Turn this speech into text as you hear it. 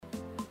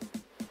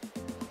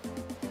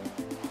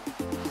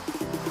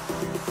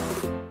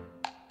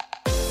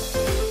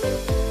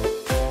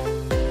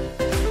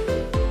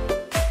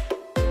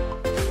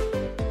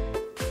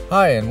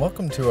Hi, and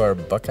welcome to our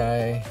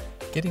Buckeye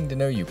Getting to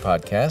Know You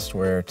podcast,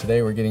 where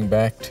today we're getting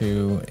back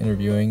to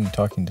interviewing and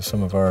talking to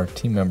some of our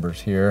team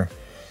members here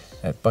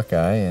at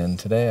Buckeye. And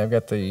today I've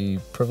got the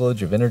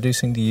privilege of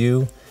introducing to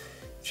you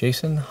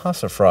Jason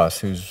Hossafrost,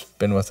 who's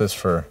been with us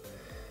for,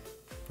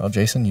 well,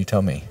 Jason, you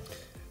tell me.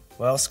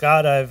 Well,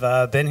 Scott,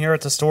 I've been here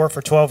at the store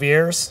for 12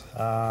 years.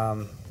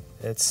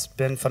 It's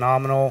been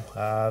phenomenal.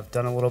 I've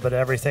done a little bit of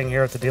everything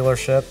here at the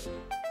dealership.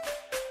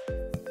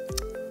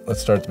 Let's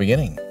start at the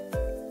beginning.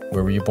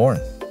 Where were you born?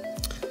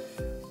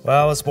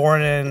 Well, I was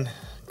born in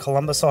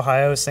Columbus,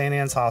 Ohio, St.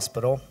 Anne's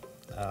Hospital.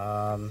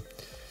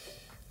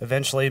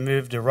 Eventually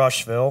moved to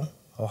Rushville,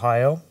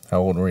 Ohio. How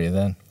old were you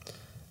then?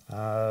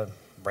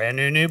 Brand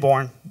new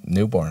newborn.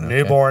 Newborn. Okay.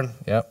 Newborn.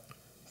 Yep.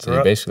 So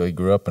you basically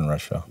grew up in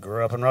Rushville.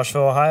 Grew up in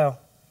Rushville, Ohio.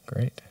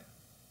 Great.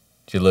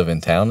 Did you live in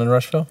town in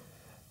Rushville?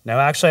 No,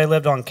 actually, I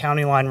lived on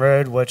County Line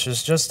Road, which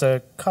is just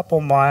a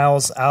couple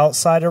miles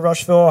outside of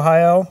Rushville,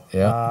 Ohio.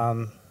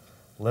 Yeah.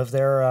 Lived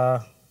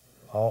there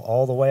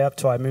all the way up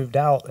till I moved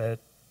out at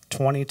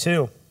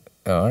 22.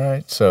 All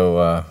right.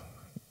 So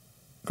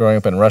growing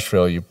up in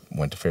Rushville, you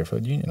went to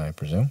Fairfield Union, I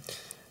presume?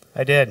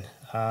 I did.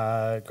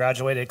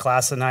 Graduated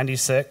class of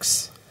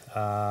 96.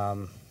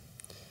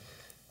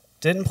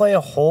 Didn't play a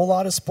whole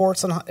lot of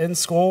sports in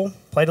school.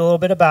 Played a little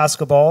bit of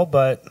basketball,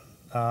 but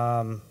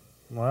when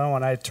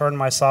I turned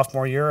my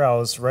sophomore year, I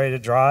was ready to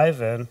drive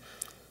and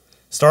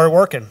started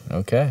working.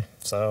 Okay.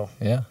 So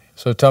yeah.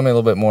 So tell me a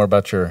little bit more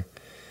about your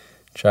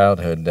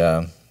childhood.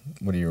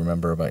 What do you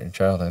remember about your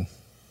childhood?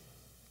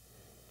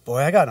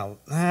 Boy, I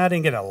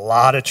didn't get in a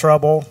lot of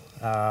trouble.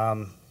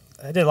 I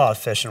did a lot of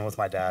fishing with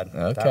my dad.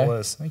 Okay.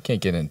 You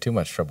can't get in too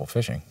much trouble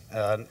fishing.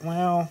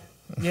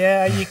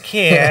 Yeah, you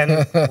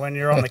can when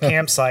you're on the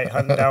campsite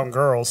hunting down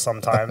girls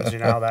sometimes. You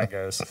know how that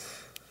goes.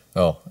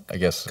 Oh, I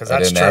guess I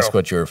didn't ask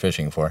what you were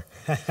fishing for.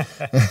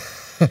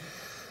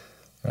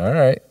 All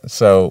right.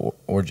 So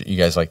you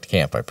guys like to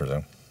camp, I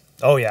presume?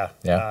 Oh, yeah.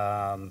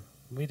 Yeah.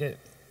 We did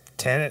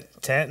tent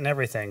and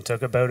everything.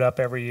 Took a boat up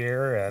every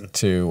year. And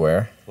to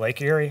where?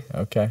 Lake Erie.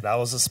 Okay. That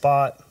was the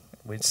spot.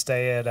 We'd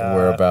stay at...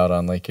 Where about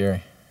on Lake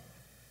Erie?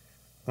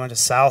 Went to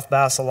South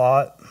Bass a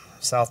lot.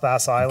 South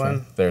Bass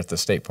Island. Okay. There at the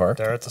state park?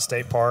 There at the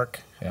state park.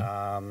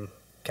 Yeah.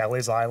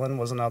 Kelly's Island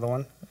was another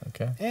one.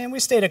 Okay. And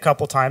we stayed a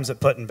couple times at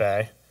Put-in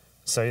Bay.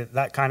 So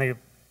that kind of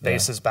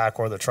bases back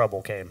where the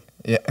trouble came.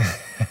 Yeah.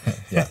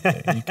 Yeah.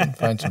 You can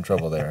find some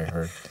trouble there, I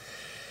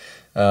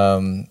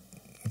heard.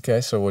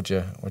 Okay, so what'd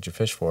you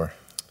fish for?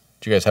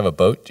 Did you guys have a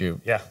boat?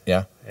 Yeah.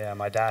 Yeah? Yeah,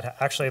 my dad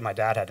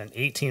had an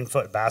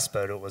 18-foot bass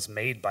boat. It was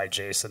made by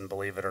Jason,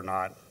 believe it or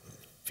not.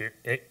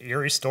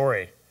 Erie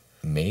story.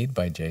 Made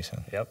by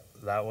Jason? Yep,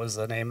 that was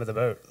the name of the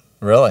boat.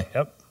 Really?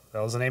 Yep, that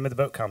was the name of the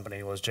boat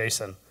company, was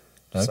Jason.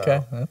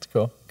 Okay, that's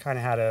cool. Kind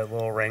of had a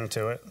little ring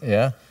to it.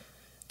 Yeah.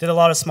 Did a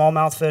lot of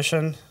smallmouth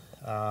fishing.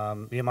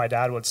 Me and my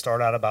dad would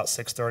start out about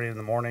 6:30 in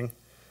the morning,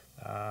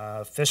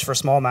 fish for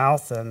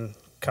smallmouth, and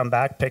come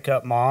back, pick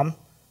up Mom,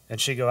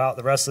 and she'd go out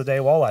the rest of the day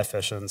walleye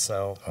fishing.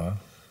 So it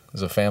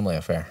was a family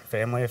affair.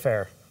 Family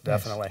affair,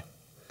 definitely.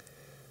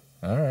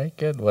 Nice. All right,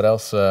 good. What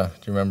else do you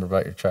remember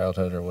about your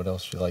childhood, or what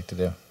else did you like to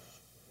do?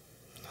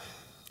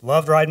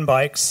 Loved riding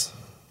bikes.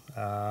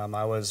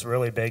 I was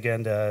really big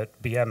into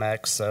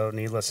BMX, so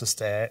needless to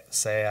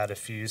say, I had a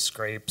few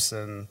scrapes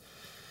and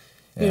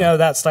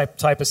that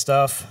type of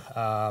stuff.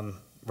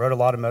 Rode a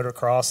lot of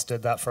motocross,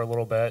 did that for a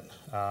little bit.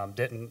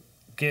 Didn't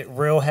get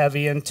real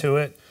heavy into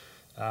it,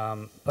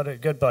 but a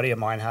good buddy of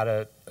mine had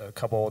a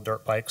couple of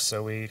dirt bikes,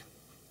 so we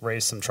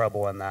raised some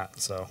trouble in that.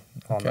 So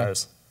on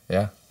those.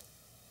 Yeah,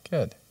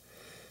 good.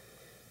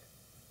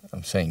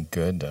 I'm saying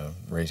good,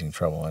 raising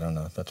trouble. I don't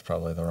know if that's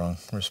probably the wrong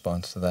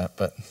response to that,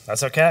 but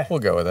that's okay. We'll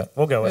go with it.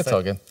 It's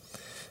all good.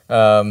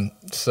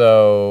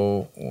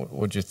 So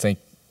what do you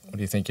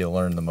think you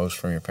learned the most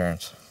from your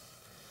parents?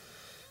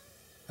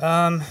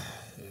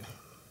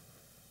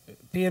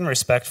 Being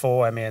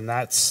respectful. I mean,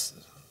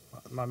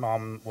 my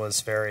mom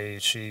was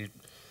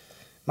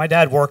my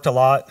dad worked a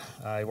lot.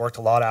 He worked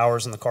a lot of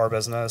hours in the car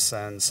business,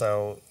 and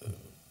so.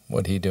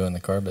 What'd he do in the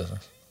car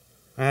business?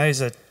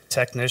 He's a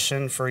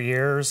technician for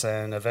years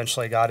and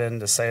eventually got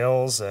into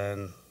sales,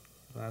 and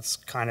that's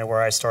kind of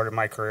where I started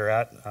my career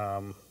at,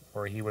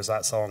 where he was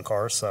at selling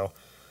cars. So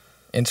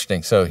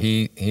interesting. So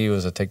he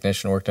was a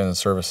technician, worked on the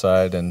service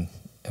side, and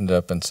ended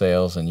up in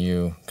sales, and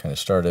you kind of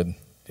started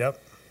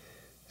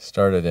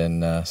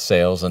in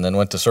sales and then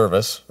went to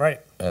service,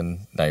 right?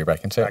 And now you're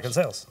back in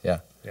sales. Yeah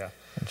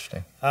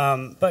Interesting.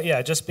 But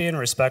yeah, just being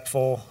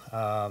respectful.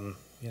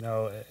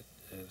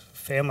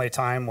 Family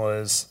time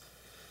was.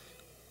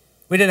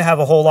 We didn't have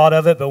a whole lot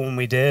of it, but when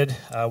we did,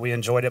 we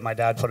enjoyed it. My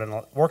dad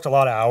worked a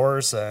lot of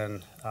hours,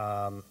 and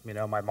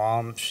my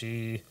mom,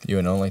 You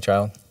an only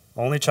child?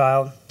 Only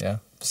child. Yeah.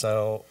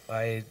 So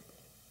I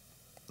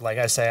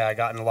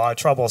got in a lot of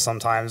trouble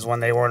sometimes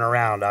when they weren't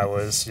around. I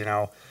was,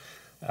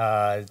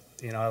 I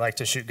like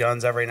to shoot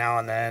guns every now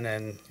and then,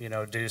 and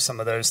do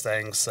some of those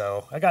things.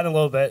 So I got in a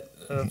little bit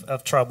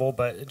of trouble,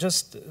 but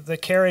just the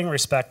caring,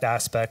 respect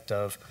aspect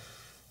of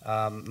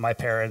my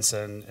parents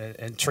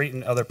and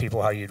treating other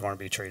people how you'd want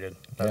to be treated.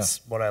 That's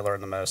what I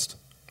learned the most.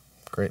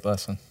 Great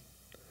lesson.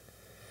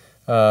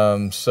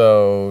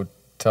 So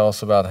tell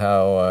us about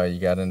how you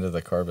got into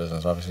the car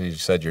business. Obviously, you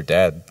said your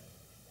dad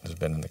has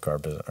been in the car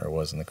business or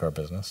was in the car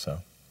business. So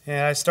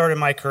yeah, I started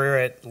my career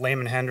at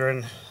Lehman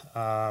Hendren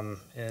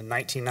in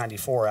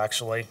 1994.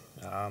 Actually,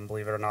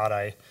 believe it or not,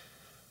 I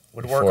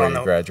would work on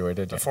the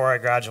graduated. Before I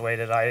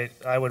graduated,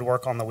 I would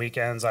work on the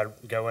weekends. I'd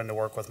go in to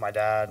work with my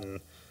dad and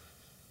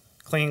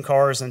clean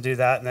cars and do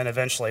that. And then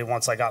eventually,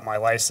 once I got my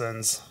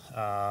license,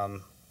 I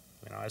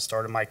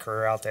started my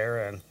career out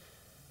there. And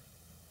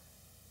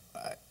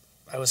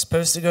I was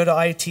supposed to go to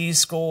IT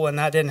school, and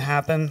that didn't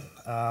happen.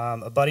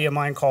 A buddy of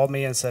mine called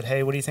me and said,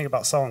 "Hey, what do you think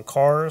about selling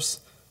cars?"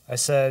 I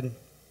said,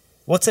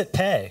 "What's it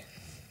pay?"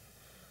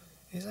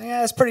 He's like,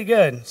 "Yeah, it's pretty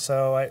good."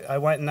 So I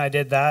went and I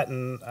did that,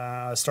 and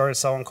started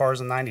selling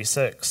cars in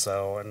 '96.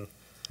 So, and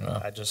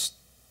wow.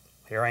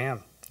 Here I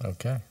am.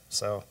 Okay.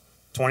 So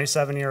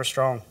 27 years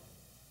strong.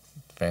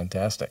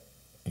 Fantastic.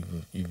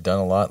 You've done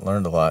a lot,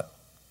 learned a lot.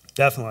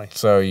 Definitely.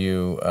 So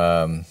you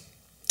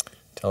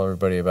tell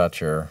everybody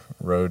about your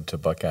road to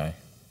Buckeye.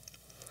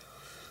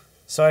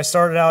 So I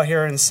started out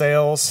here in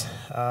sales.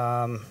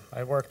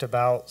 I worked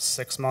about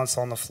 6 months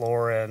on the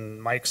floor in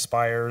Mike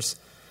Spires,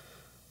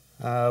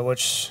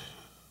 which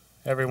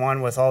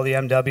everyone with all the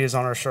MWs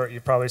on our shirt, you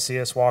probably see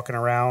us walking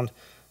around.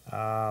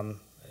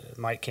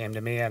 Mike came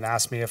to me and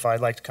asked me if I'd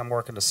like to come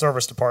work in the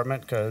service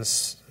department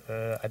because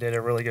I did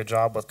a really good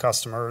job with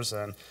customers.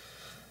 And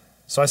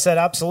so I said,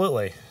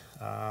 absolutely.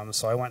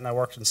 So I went and I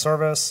worked in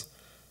service.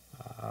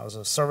 I was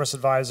a service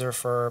advisor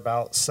for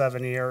about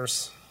 7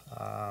 years.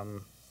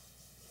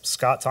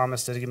 Scott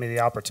Thomas did give me the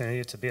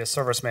opportunity to be a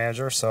service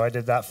manager, so I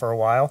did that for a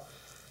while.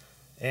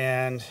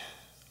 And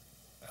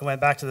I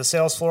went back to the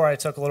sales floor. I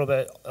took a little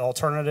bit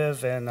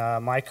alternative in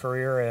my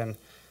career and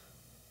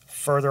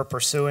further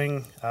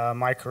pursuing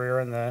my career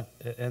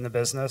in the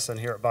business and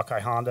here at Buckeye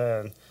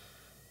Honda. And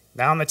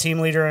now I'm a team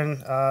leader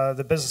in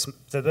the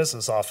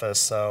business office.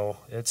 So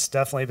it's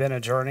definitely been a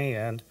journey,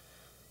 and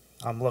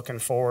I'm looking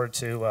forward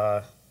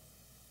to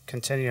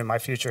continuing my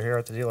future here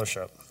at the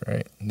dealership.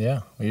 Great.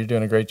 Yeah. Well, you're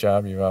doing a great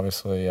job. You've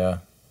obviously, you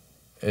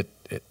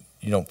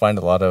don't find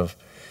a lot of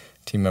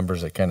team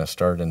members that kind of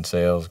start in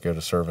sales, go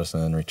to service,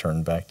 and then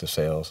return back to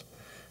sales,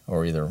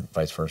 or either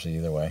vice versa,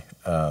 either way.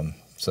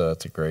 So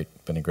it's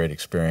been a great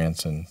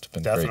experience, and it's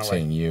been Definitely. great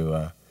seeing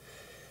you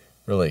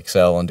really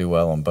excel and do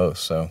well on both.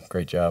 So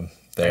great job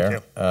there.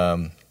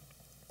 Thank you.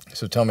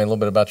 So tell me a little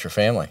bit about your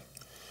family.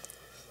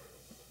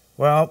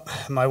 Well,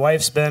 my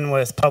wife's been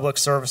with Public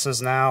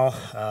Services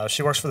now.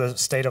 She works for the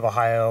state of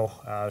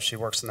Ohio. She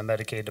works in the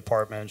Medicaid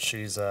department.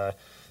 She's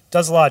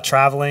does a lot of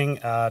traveling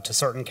to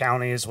certain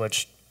counties,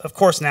 which, of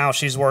course, now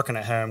she's working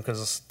at home because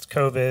it's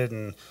COVID,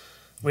 and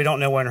we don't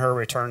know when her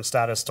return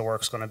status to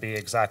work is going to be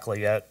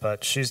exactly yet.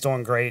 But she's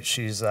doing great.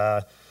 She's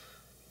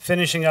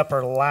finishing up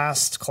her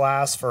last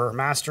class for her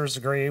master's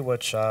degree,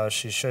 which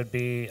she should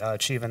be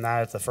achieving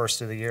that at the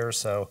first of the year.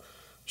 So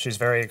she's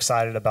very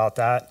excited about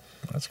that.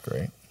 That's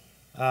great.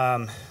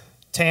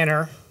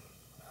 Tanner,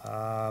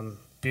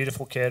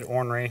 beautiful kid,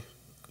 ornery,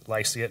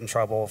 likes to get in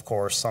trouble, of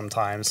course,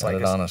 sometimes. Got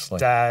like it honestly.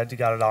 Dad, you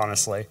got it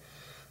honestly.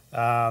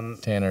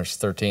 Tanner's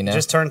 13 now?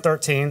 Just turned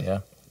 13.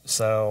 Yeah.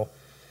 So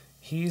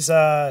he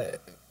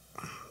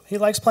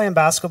likes playing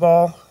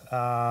basketball.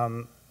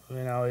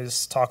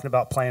 He's talking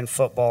about playing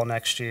football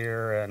next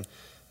year and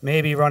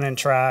maybe running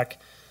track.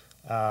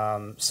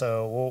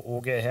 So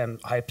we'll get him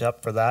hyped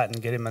up for that and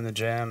get him in the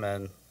gym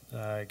and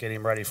get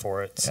him ready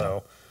for it. Yeah.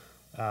 So.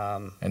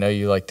 I know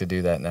you like to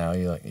do that now.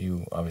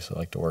 You obviously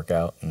like to work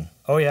out and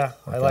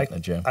I like in the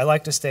gym. I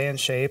like to stay in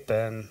shape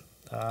and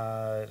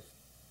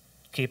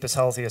keep as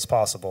healthy as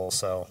possible.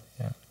 So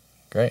yeah,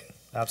 great,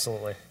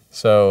 absolutely.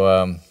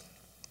 So,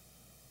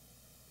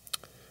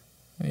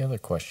 any other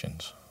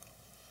questions?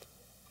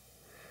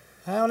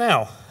 I don't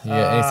know.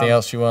 Yeah, anything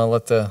else you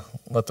want to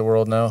let the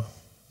world know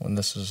when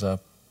this is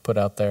put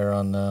out there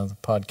on the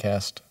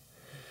podcast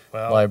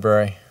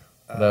library?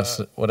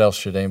 What else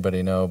should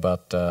anybody know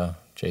about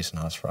Jason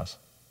Hosfrost?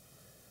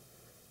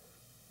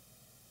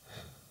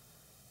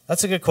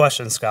 That's a good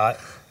question, Scott.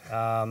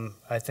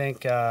 I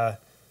think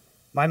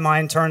my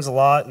mind turns a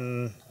lot,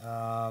 and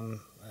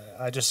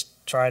I just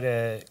try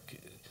to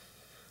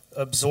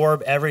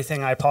absorb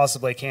everything I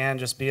possibly can,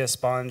 just be a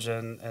sponge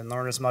and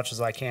learn as much as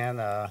I can.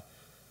 I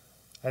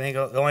think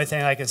the only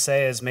thing I can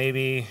say is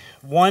maybe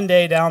one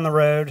day down the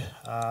road,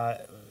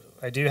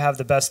 I do have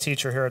the best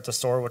teacher here at the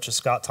store, which is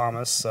Scott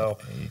Thomas. So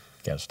you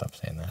got to stop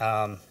saying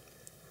that.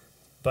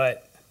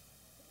 But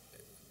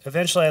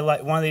eventually,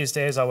 one of these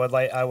days,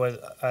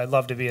 I'd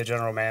love to be a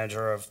general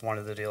manager of one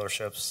of the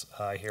dealerships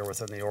here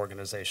within the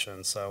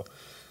organization. So,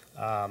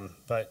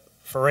 but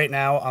for right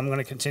now, I'm going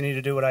to continue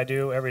to do what I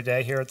do every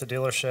day here at the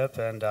dealership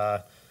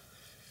and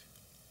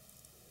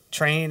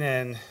train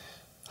and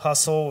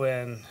hustle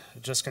and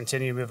just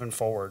continue moving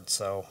forward.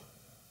 So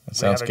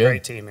we have a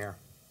great team here.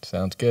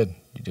 Sounds good.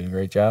 You did a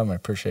great job. I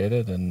appreciate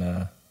it,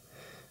 and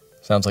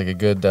sounds like a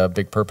good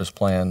big purpose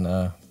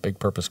plan big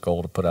purpose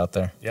goal to put out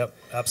there. Yep,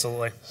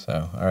 absolutely.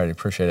 So, all right,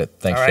 appreciate it.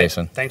 Thanks, All right.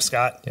 Jason. Thanks,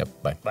 Scott.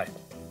 Yep, bye. Bye.